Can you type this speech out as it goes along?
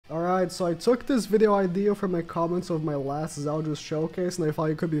Alright, so I took this video idea from my comments of my last ZELDRIS showcase, and I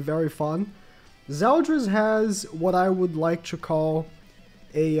thought it could be very fun. ZELDRIS has what I would like to call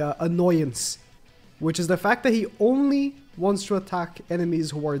a annoyance, which is the fact that he only wants to attack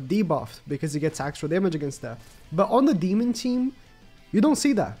enemies who are debuffed, because he gets extra damage against that. But on the demon team, you don't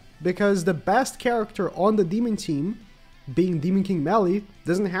see that, because the best character on the demon team, being Demon King Melee,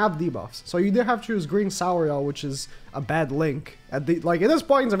 doesn't have debuffs. So you either have to use Green Sauriel, which is a bad link. At this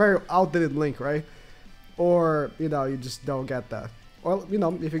point, it's a very outdated link, right? Or, you know, you just don't get that. Well, you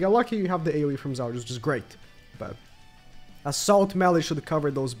know, if you get lucky, you have the AoE from ZELDRIS, which is great. But Assault Melee should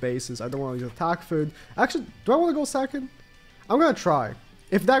cover those bases. I don't want to use attack food. Actually, do I want to go second? I'm gonna try.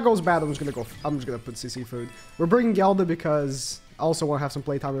 If that goes bad, I'm just gonna put CC food. We're bringing Gelda because I also want to have some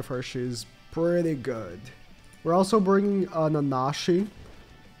playtime with her. She's pretty good. We're also bringing Nanashi.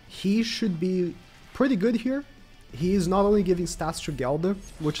 He should be pretty good here. He is not only giving stats to Gelda,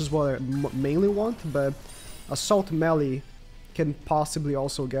 which is what I mainly want, but Assault Melee can possibly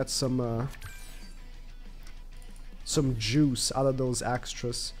also get some juice out of those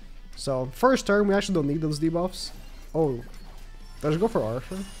extras. So, first turn, we actually don't need those debuffs. Oh, did I just go for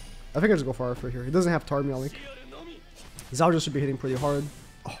Arthur? I think I just go for Arthur here. He doesn't have Tarmiel Link. ZELDRIS should be hitting pretty hard.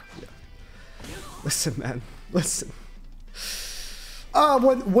 Oh, yeah. Listen, man. Listen.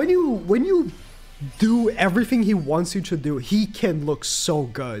 When you do everything he wants you to do, he can look so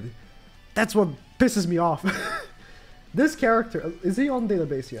good. That's what pisses me off. This character, is he on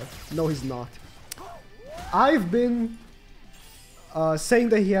database yet? No, he's not. I've been saying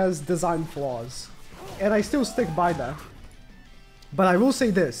that he has design flaws, and I still stick by that. But I will say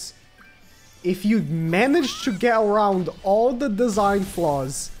this. If you manage to get around all the design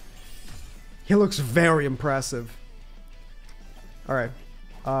flaws, he looks very impressive. Alright.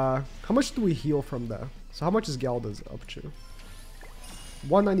 How much do we heal from that? So how much is Gelda's up to?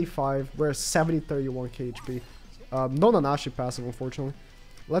 195. We're at 70-31 KHP. No Nanashi passive, unfortunately.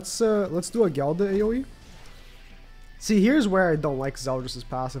 Let's do a Gelda AoE. See, here's where I don't like ZELDRIS'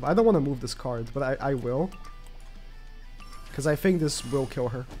 passive. I don't want to move this card, but I will. Because I think this will kill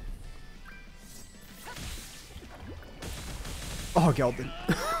her. Oh, Gelden.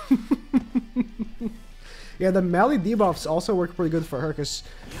 Yeah, the melee debuffs also work pretty good for her, because,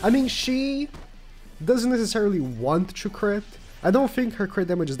 I mean, she doesn't necessarily want to crit. I don't think her crit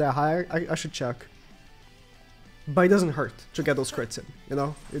damage is that high. I should check. But it doesn't hurt to get those crits in, you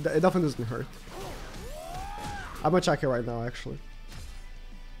know? It definitely doesn't hurt. I'm gonna check it right now, actually.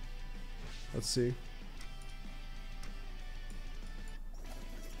 Let's see.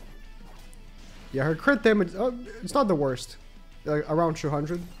 Yeah, her crit damage, it's not the worst. Like, around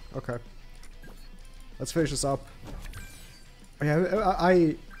 200? Okay. Let's finish this up. Yeah,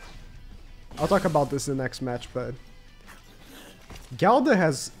 I'll talk about this in the next match, but Gelda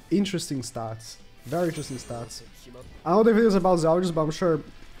has interesting stats. Very interesting stats. I don't know if it is about ZELDRIS, but I'm sure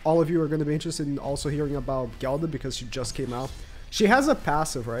all of you are going to be interested in also hearing about Gelda because she just came out. She has a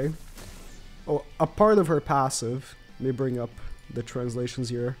passive, right? Oh, a part of her passive. Let me bring up the translations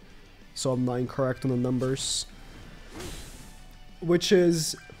here, so I'm not incorrect on the numbers. Which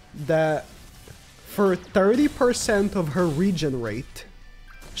is that for 30% of her regen rate,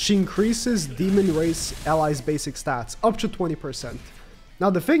 she increases Demon Race allies' basic stats up to 20%. Now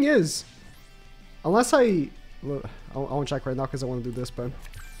the thing is, unless I won't check right now because I want to do this, but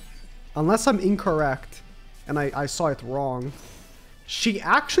unless I'm incorrect and I saw it wrong, she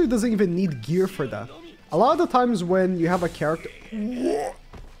actually doesn't even need gear for that. A lot of the times when you have a character...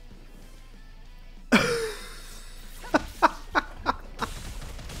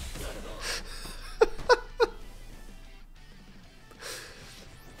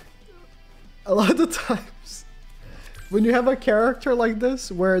 A lot of the times, when you have a character like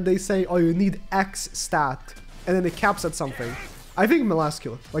this, where they say, oh, you need X stat, and then it caps at something. I think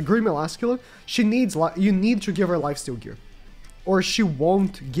Melascula, like Green Melascula, she needs, you need to give her lifesteal gear. Or she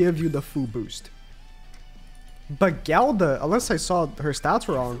won't give you the full boost. But Gelda, unless I saw her stats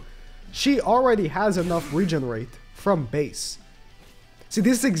wrong, she already has enough regen rate from base. See,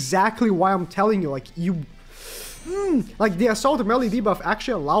 this is exactly why I'm telling you, like, like, the Assault Melee debuff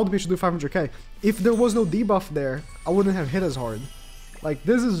actually allowed me to do 500k. If there was no debuff there, I wouldn't have hit as hard. Like,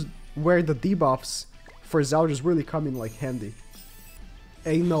 this is where the debuffs for ZELDRIS really come in, like, handy.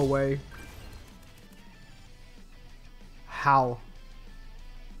 Ain't no way. How?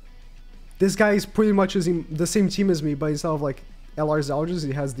 This guy is pretty much using the same team as me, but instead of, like, LR ZELDRIS,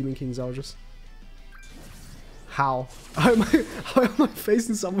 he has Demon King ZELDRIS. How? How am I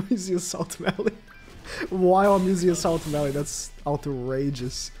facing someone using Assault Melee? While I'm using Assault Melee, that's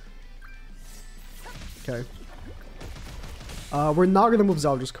outrageous. Okay. We're not gonna move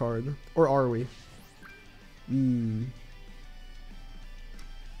Zeldris card. Or are we?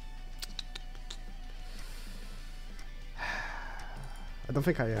 I don't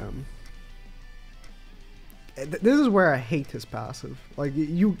think I am. This is where I hate his passive. Like,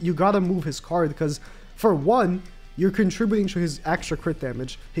 you gotta move his card, because for one, you're contributing to his extra crit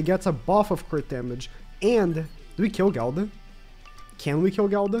damage. He gets a buff of crit damage. And, do we kill Gelda? Can we kill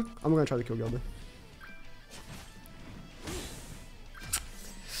Gelda? I'm gonna try to kill Gelda.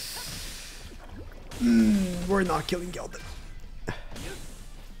 We're not killing Gelda.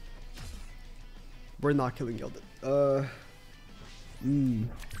 We're not killing Gelda.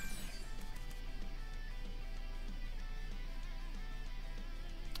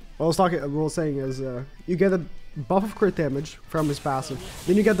 What I was saying is, you get a buff of crit damage from his passive.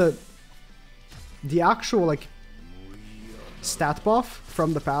 Then you get the actual, like, stat buff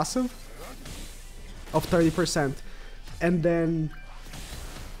from the passive of 30%. And then...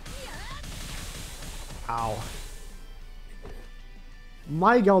 Ow.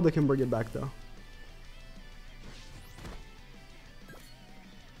 My Gelda can bring it back, though.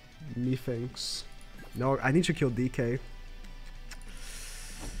 Methinks. No, I need to kill DK.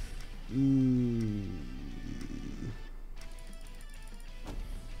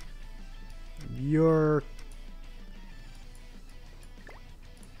 You're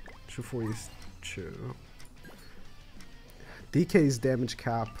 242. DK's damage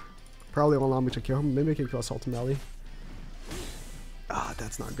cap probably won't allow me to kill him. Maybe I can kill Assault Melee. Ah,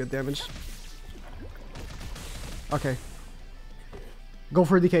 that's not good damage. Okay. Go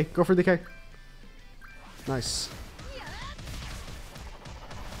for DK. Go for DK. Nice.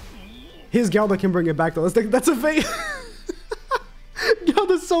 His Gelda can bring it back though. That's a fake.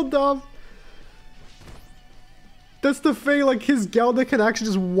 Gelda's so dumb. That's the thing, like his Gelda can actually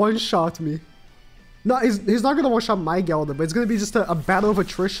just one-shot me. No, he's not gonna one-shot my Gelda, but it's gonna be just a battle of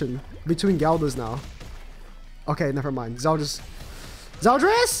attrition between Geldas now. Okay, never mind. Zeldris.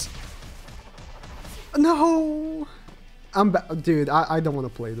 Zeldris! No! Dude, I don't want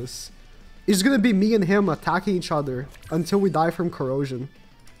to play this. It's gonna be me and him attacking each other until we die from corrosion.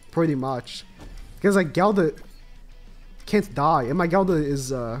 Pretty much. Because like Gelda can't die, and my Gelda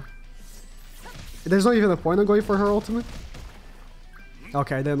is there's not even a point of going for her ultimate.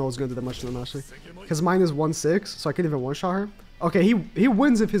 Okay, I didn't know it was gonna do that much to them actually. Because mine is 1-6, so I can't even one-shot her. Okay, he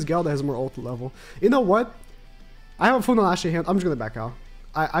wins if his Gelda has more ult level. You know what? I have a full Ashley hand. I'm just gonna back out.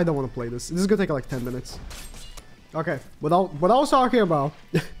 I don't want to play this. This is gonna take like 10 minutes. Okay, what I was talking about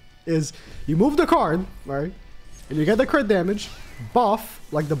is you move the card, right? And you get the crit damage buff,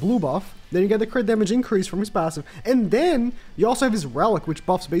 like the blue buff. Then you get the crit damage increase from his passive. And then you also have his relic, which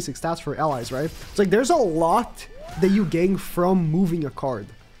buffs basic stats for allies, right? It's like there's a lot that you gain from moving a card.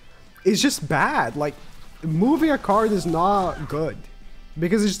 It's just bad. Like, moving a card is not good.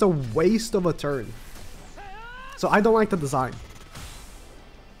 Because it's just a waste of a turn. So I don't like the design.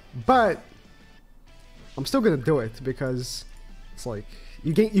 But I'm still gonna do it because it's like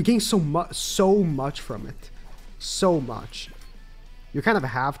you gain so much from it. So much. You kind of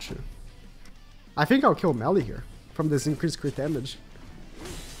have to. I think I'll kill Melee here from this increased crit damage.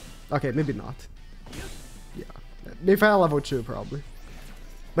 Okay, maybe not. Yeah. If I had level 2 probably.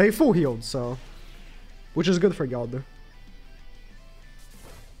 But he full healed, so which is good for Gelda.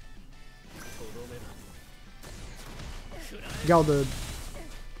 Gelda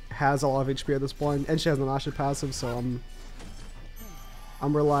has a lot of HP at this point, and she has an Ashe passive, so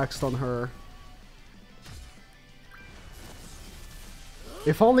I'm relaxed on her.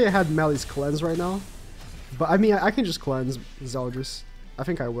 If only I had Melee's cleanse right now. But I mean, I can just cleanse Zeldris. I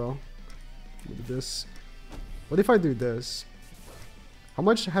think I will. Do this. What if I do this? How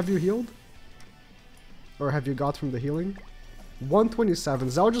much have you healed? Or have you got from the healing? 127.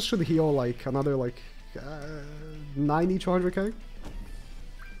 Zeldris should heal like another like 90 to 100k.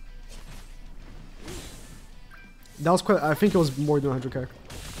 That was quite, I think it was more than 100k.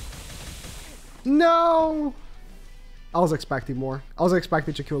 No! I was expecting more. I was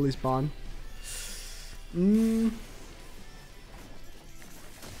expecting to kill at least Bond.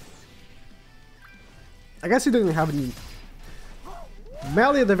 I guess he didn't have any...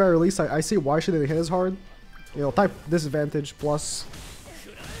 Melee at the very least, I see why she didn't hit as hard. You know, type disadvantage plus...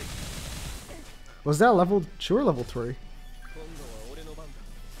 Was that level 2 or level 3?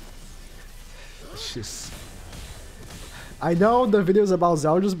 Jeez. I know the video's about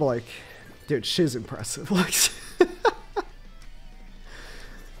Zeldris, but like... Dude, she's impressive. Like...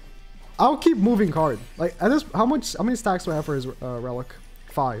 I'll keep moving card. Like, at this, how many stacks do I have for his relic?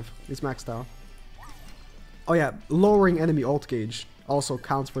 5. He's maxed out. Oh yeah, lowering enemy ult gauge also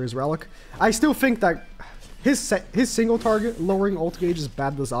counts for his relic. I still think that His single target lowering ult gauge is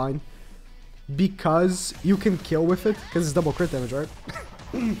bad design because you can kill with it because it's double crit damage, right?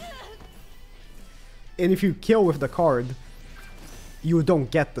 And if you kill with the card, you don't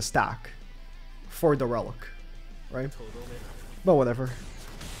get the stack for the relic, right? But whatever.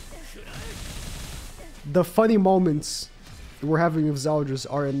 The funny moments we're having with ZELDRIS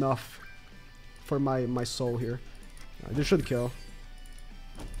are enough for my soul here. This should kill.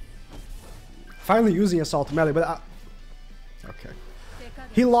 Finally using assault melee, but okay.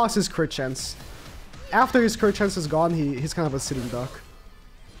 He lost his crit chance. After his crit chance is gone, he's kind of a sitting duck.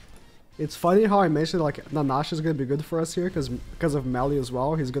 It's funny how I mentioned like Nanash is gonna be good for us here because of melee as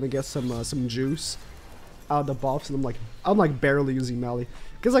well. He's gonna get some juice out of the buffs, and I'm like barely using melee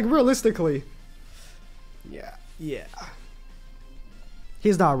because like realistically, yeah,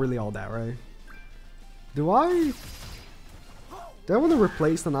 he's not really all that, right? Do I want to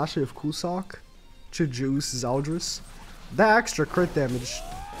replace Nanashi with Kusok to juice ZELDRIS? That extra crit damage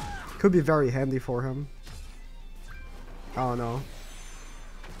could be very handy for him. I don't know.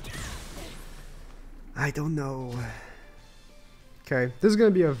 I don't know. Okay, this is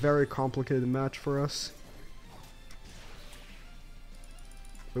gonna be a very complicated match for us.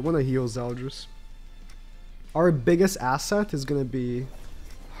 We want to heal ZELDRIS. Our biggest asset is gonna be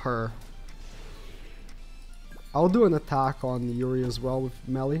her. I'll do an attack on Yuri as well with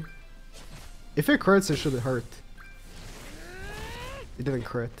melee. If it crits, it should hurt. It didn't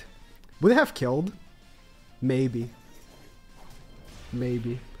crit. Would it have killed? Maybe.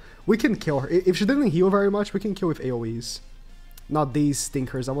 Maybe. We can kill her. If she didn't heal very much, we can kill with AoEs. Not these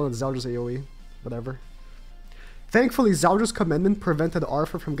stinkers. I wanted ZELDRIS AoE. Whatever. Thankfully, ZELDRIS Commandment prevented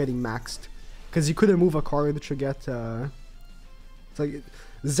Arthur from getting maxed. Because you couldn't move a card to get... It's like...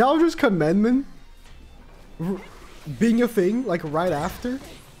 ZELDRIS Commandment... being a thing, like right after...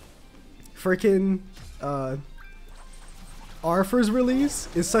 Freaking... Arthur's release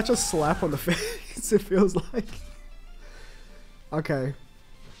is such a slap on the face, it feels like. Okay.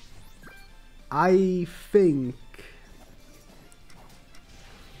 I think...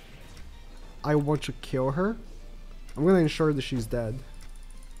 I want to kill her. I'm gonna ensure that she's dead.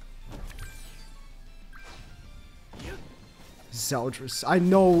 ZELDRIS. I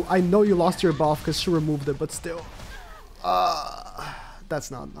know you lost your buff because she removed it, but still. That's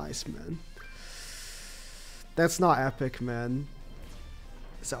not nice, man. That's not epic, man.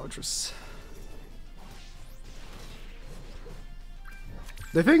 ZELDRIS.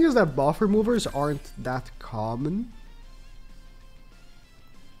 The thing is that buff removers aren't that common.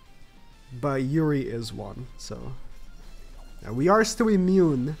 But Yuri is one, so... Now we are still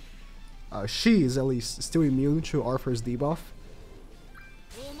immune. She is at least still immune to Arthur's debuff.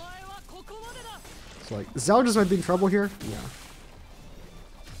 So like, ZELDRIS might be in trouble here? Yeah.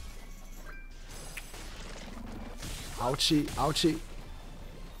 Ouchie, ouchie.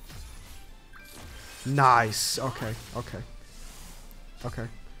 Nice. Okay, okay. Okay.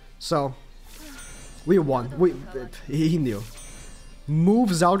 So, we won. He knew. Move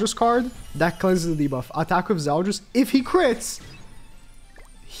ZELDRIS card, that cleanses the debuff. Attack with ZELDRIS. If he crits,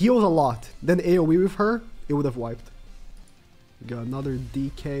 heals a lot. Then AoE with her, it would have wiped. Got another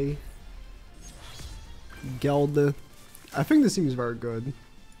DK. Gelda. I think this team is very good.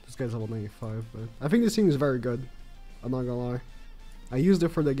 This guy's level 95, but I think this team is very good. I'm not gonna lie. I used it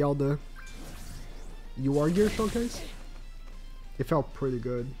for the Gelda UR gear showcase. It felt pretty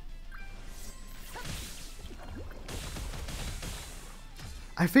good.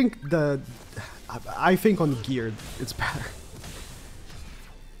 I think on geared it's better.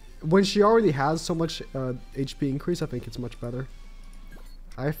 When she already has so much HP increase, I think it's much better.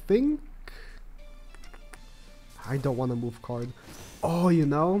 I think I don't want to move card. Oh, you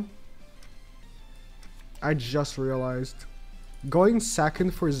know, I just realized going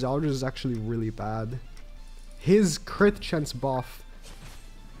second for ZELDRIS is actually really bad. His crit chance buff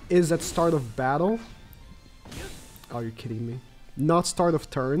is at start of battle. Oh, you're kidding me. Not start of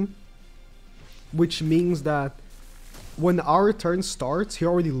turn. Which means that when our turn starts, he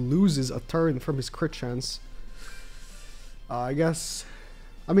already loses a turn from his crit chance. I guess...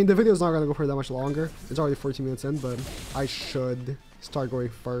 I mean, the video is not going to go for that much longer. It's already 14 minutes in, but I should start going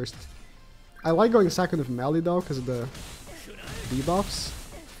first. I like going second with melee though, because of the debuffs.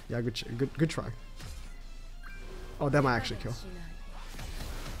 Yeah, good try. Oh, that might actually kill.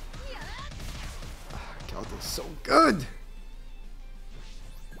 God, that's so good!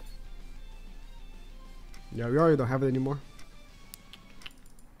 Yeah, we already don't have it anymore.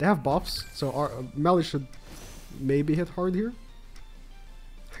 They have buffs, so our melee should maybe hit hard here.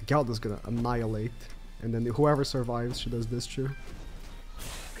 Gelda's gonna annihilate, and then whoever survives, she does this too.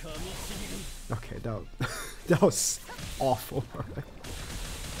 Okay, that That was awful.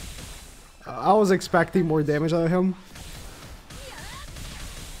 I was expecting more damage out of him.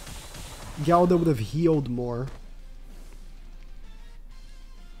 Gelda would have healed more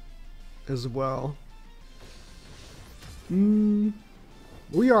as well.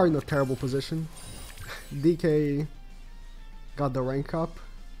 We are in a terrible position. DK got the rank up.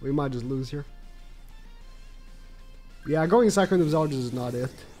 We might just lose here. Yeah, going second with ZELDRIS is not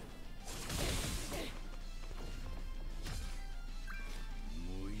it.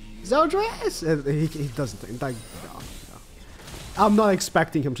 ZELDRIS! He doesn't think like, no. I'm not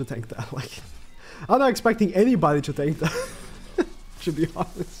expecting him to tank that. Like, I'm not expecting anybody to tank that. To be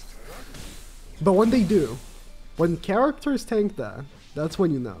honest. But when they do, when characters tank that, that's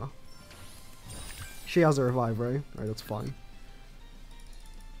when you know. She has a revive, right? Alright, that's fine.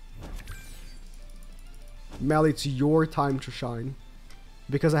 Mel, it's your time to shine.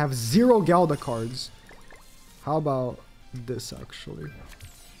 Because I have 0 Gelda cards. How about this, actually?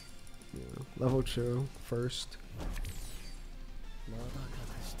 Yeah, level 2 first.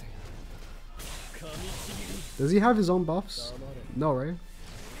 Does he have his own buffs? No, right?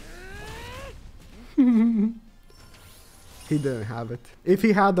 He didn't have it. If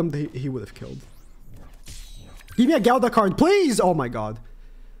he had them, he would have killed. Give me a Gelda card, please! Oh my god.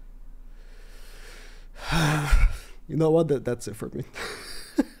 You know what? That's it for me.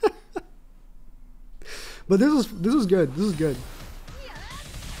 But this was good. This is good.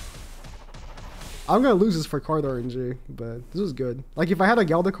 I'm gonna lose this for card RNG, but this was good. Like, if I had a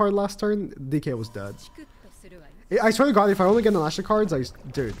Gelda card last turn, DK was dead. I swear to god, if I only get an Asha cards,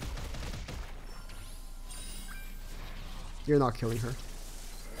 dude. You're not killing her.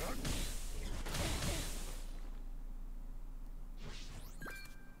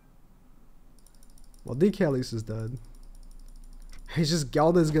 Well, DK at least is dead. It's just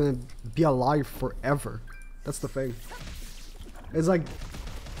Gelda is gonna be alive forever. That's the thing. It's like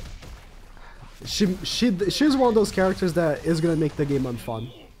she's one of those characters that is gonna make the game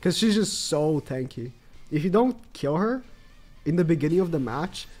unfun, because she's just so tanky. If you don't kill her in the beginning of the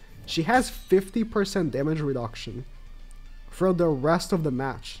match, she has 50% damage reduction for the rest of the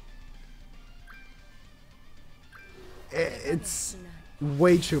match. It's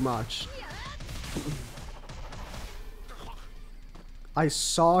way too much. I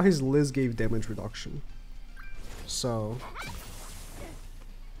saw his Liz gave damage reduction. So...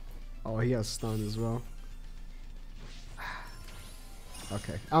 oh, he has stun as well.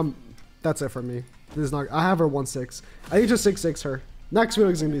 Okay, that's it for me. This is not... I have her 1-6. I need to 6-6 her. Next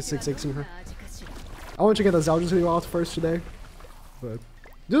video is gonna be 6-6ing her. I want to get the ZELDRIS video out first today. But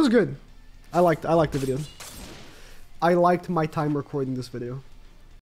this was good. I liked the video. I liked my time recording this video.